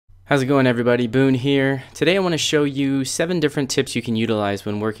How's it going, everybody? Boone here. Today I want to show you 7 different tips you can utilize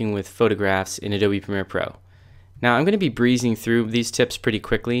when working with photographs in Adobe Premiere Pro. Now I'm going to be breezing through these tips pretty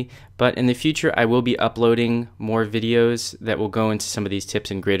quickly, but in the future I will be uploading more videos that will go into some of these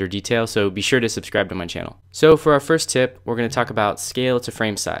tips in greater detail, so be sure to subscribe to my channel. So for our first tip, we're going to talk about scale to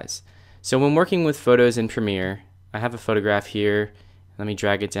frame size. So when working with photos in Premiere, I have a photograph here. Let me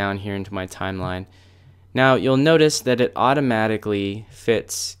drag it down here into my timeline. Now you'll notice that it automatically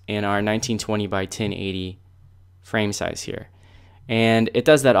fits in our 1920 by 1080 frame size here. And it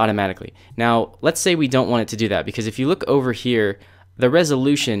does that automatically. Now let's say we don't want it to do that, because if you look over here, the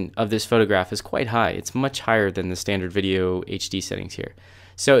resolution of this photograph is quite high. It's much higher than the standard video HD settings here.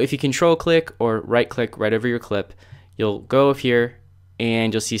 So if you control click or right click right over your clip, you'll go up here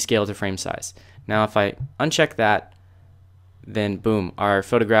and you'll see scale to frame size. Now if I uncheck that, then boom, our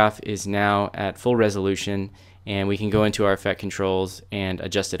photograph is now at full resolution, and we can go into our effect controls and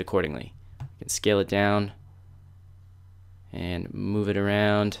adjust it accordingly. We can scale it down and move it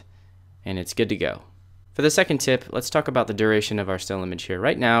around, and it's good to go. For the second tip, let's talk about the duration of our still image here.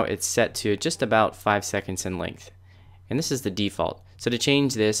 Right now it's set to just about 5 seconds in length, and this is the default. So to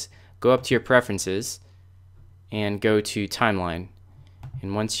change this, go up to your preferences and go to timeline.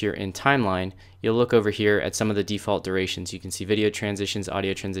 And once you're in timeline, you'll look over here at some of the default durations. You can see video transitions,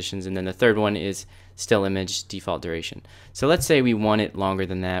 audio transitions, and then the third one is still image default duration. So let's say we want it longer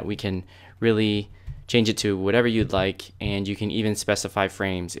than that. We can really change it to whatever you'd like, and you can even specify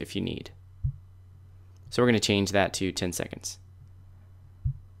frames if you need. So we're going to change that to 10 seconds.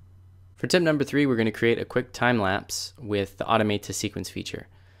 For tip number 3, we're going to create a quick time lapse with the automate to sequence feature.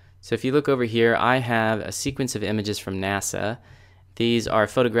 So if you look over here, I have a sequence of images from NASA. These are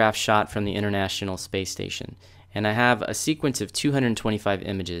photographs shot from the International Space Station, and I have a sequence of 225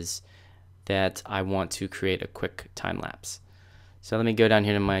 images that I want to create a quick time lapse. So let me go down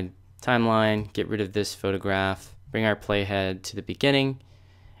here to my timeline, get rid of this photograph, bring our playhead to the beginning,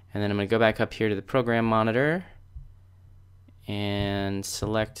 and then I'm going to go back up here to the program monitor and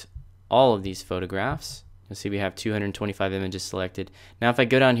select all of these photographs. You'll see we have 225 images selected. Now if I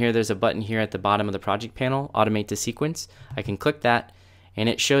go down here, there's a button here at the bottom of the project panel, Automate to Sequence. I can click that, and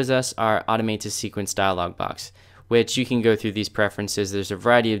it shows us our Automate to Sequence dialog box, which you can go through these preferences. There's a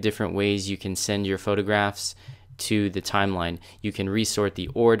variety of different ways you can send your photographs to the timeline. You can resort the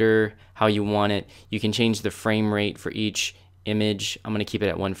order, how you want it. You can change the frame rate for each image. I'm going to keep it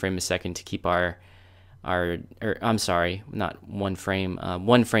at 1 frame a second to keep I'm sorry, not 1 frame,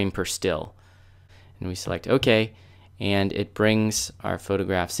 1 frame per still. And we select OK, and it brings our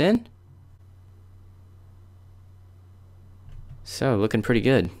photographs in. So looking pretty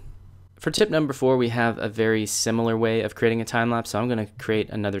good. For tip number 4, we have a very similar way of creating a time lapse. So I'm going to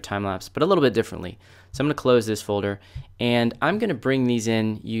create another time lapse, but a little bit differently. So I'm going to close this folder, and I'm going to bring these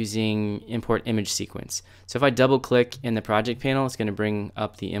in using import image sequence. So if I double click in the project panel, it's going to bring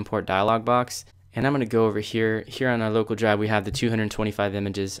up the import dialog box. And I'm going to go over here. Here on our local drive, we have the 225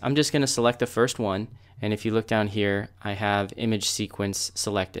 images. I'm just going to select the first one. And if you look down here, I have image sequence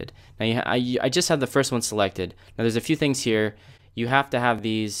selected. Now I just have the first one selected. Now there's a few things here. You have to have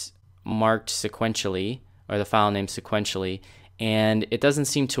these marked sequentially, or the file name sequentially. And it doesn't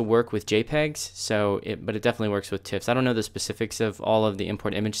seem to work with JPEGs, but it definitely works with TIFFs. I don't know the specifics of all of the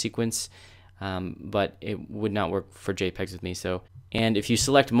import image sequence, but it would not work for JPEGs with me. And if you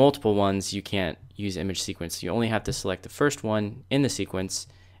select multiple ones, you can't use image sequence. You only have to select the first one in the sequence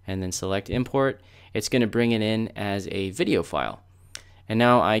and then select import. It's going to bring it in as a video file. And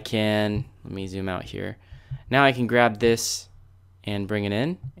now I can, let me zoom out here. Now I can grab this and bring it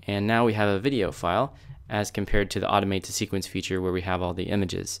in, and now we have a video file as compared to the automate to sequence feature where we have all the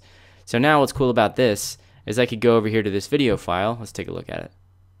images. So now what's cool about this is I could go over here to this video file. Let's take a look at it.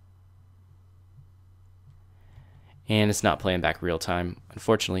 And it's not playing back real time,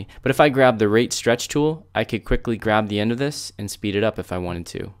 unfortunately. But if I grab the rate stretch tool, I could quickly grab the end of this and speed it up if I wanted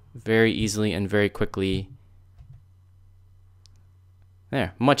to. Very easily and very quickly.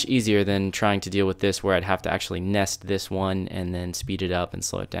 There, much easier than trying to deal with this where I'd have to actually nest this one and then speed it up and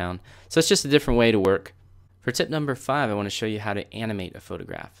slow it down. So it's just a different way to work. For tip number 5, I want to show you how to animate a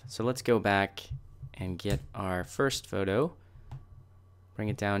photograph. So let's go back and get our first photo. Bring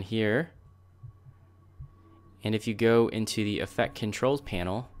it down here. And if you go into the Effect Controls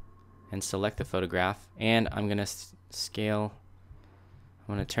panel and select the photograph, and I'm going to scale,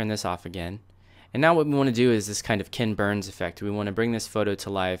 I'm going to turn this off again. And now what we want to do is this kind of Ken Burns effect. We want to bring this photo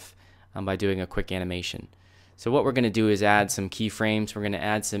to life by doing a quick animation. So what we're going to do is add some keyframes. We're going to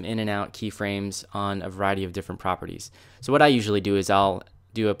add some in and out keyframes on a variety of different properties. So what I usually do is I'll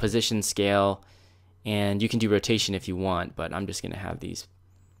do a position scale, and you can do rotation if you want, but I'm just going to have these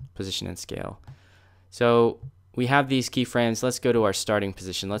position and scale. So we have these keyframes. Let's go to our starting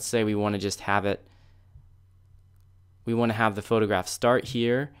position. Let's say we want to just have it, we want to have the photograph start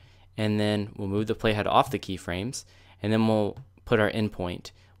here, and then we'll move the playhead off the keyframes, and then we'll put our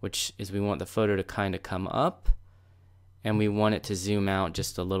endpoint, which is we want the photo to kind of come up, and we want it to zoom out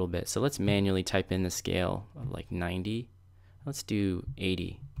just a little bit. So let's manually type in the scale of like 90. Let's do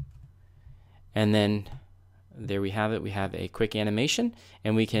 80. And then there we have it. We have a quick animation,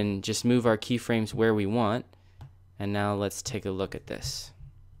 and we can just move our keyframes where we want. And now let's take a look at this.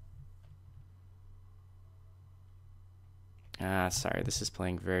 Sorry, this is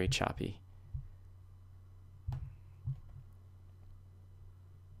playing very choppy.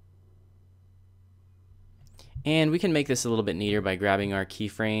 And we can make this a little bit neater by grabbing our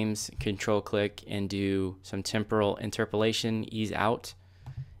keyframes, control click, and do some temporal interpolation, ease out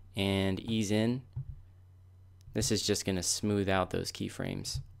and ease in. This is just going to smooth out those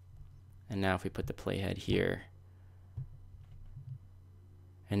keyframes. And now if we put the playhead here,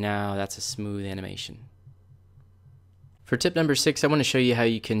 and now that's a smooth animation. For tip number 6, I want to show you how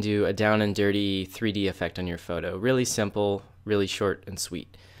you can do a down and dirty 3D effect on your photo. Really simple, really short and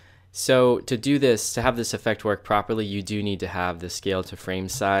sweet. So to do this, to have this effect work properly, you do need to have the scale to frame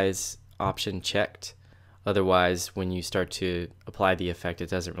size option checked. Otherwise, when you start to apply the effect, it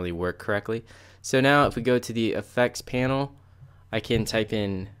doesn't really work correctly. So now if we go to the effects panel, I can type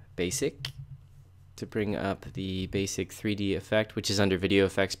in basic to bring up the basic 3D effect, which is under video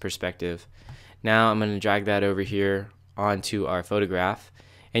effects perspective. Now I'm going to drag that over here onto our photograph,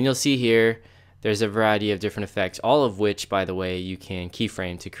 and you'll see here there's a variety of different effects, all of which, by the way, you can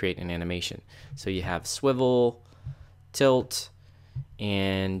keyframe to create an animation. So you have swivel, tilt,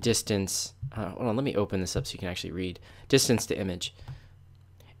 and distance. Hold on, let me open this up so you can actually read. Distance to image.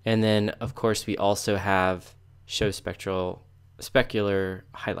 And then, of course, we also have show specular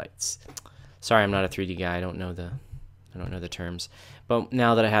highlights. Sorry, I'm not a 3D guy. I don't know the terms. But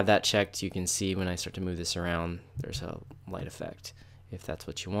now that I have that checked, you can see when I start to move this around, there's a light effect, if that's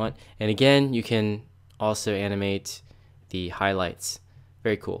what you want. And again, you can also animate the highlights.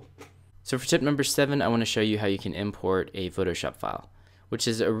 Very cool. So for tip number 7, I want to show you how you can import a Photoshop file, which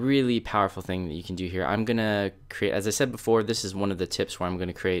is a really powerful thing that you can do here. I'm going to create, as I said before, this is one of the tips where I'm going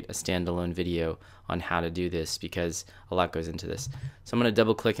to create a standalone video on how to do this because a lot goes into this. So I'm going to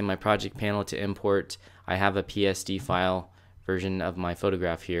double click in my project panel to import. I have a PSD file version of my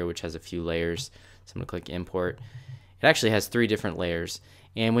photograph here, which has a few layers. So I'm going to click import. It actually has 3 different layers.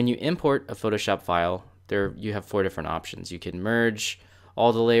 And when you import a Photoshop file, you have 4 different options. You can merge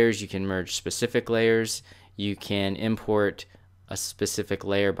all the layers, you can merge specific layers, you can import a specific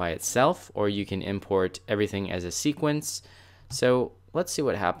layer by itself, or you can import everything as a sequence. So let's see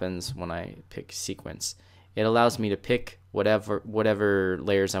what happens when I pick sequence. It allows me to pick whatever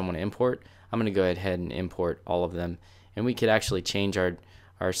layers I want to import. I'm going to go ahead and import all of them, and we could actually change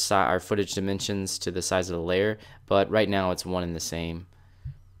our footage dimensions to the size of the layer, but right now it's one and the same.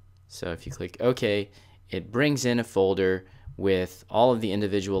 So if you click OK, it brings in a folder with all of the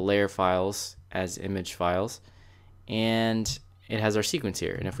individual layer files as image files, and it has our sequence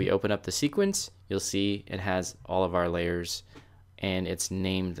here. And if we open up the sequence, you'll see it has all of our layers and it's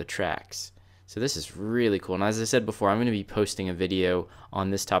named the tracks. So this is really cool. And as I said before, I'm going to be posting a video on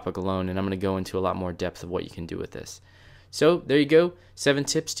this topic alone, and I'm going to go into a lot more depth of what you can do with this. So there you go, 7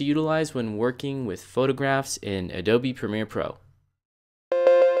 tips to utilize when working with photographs in Adobe Premiere Pro.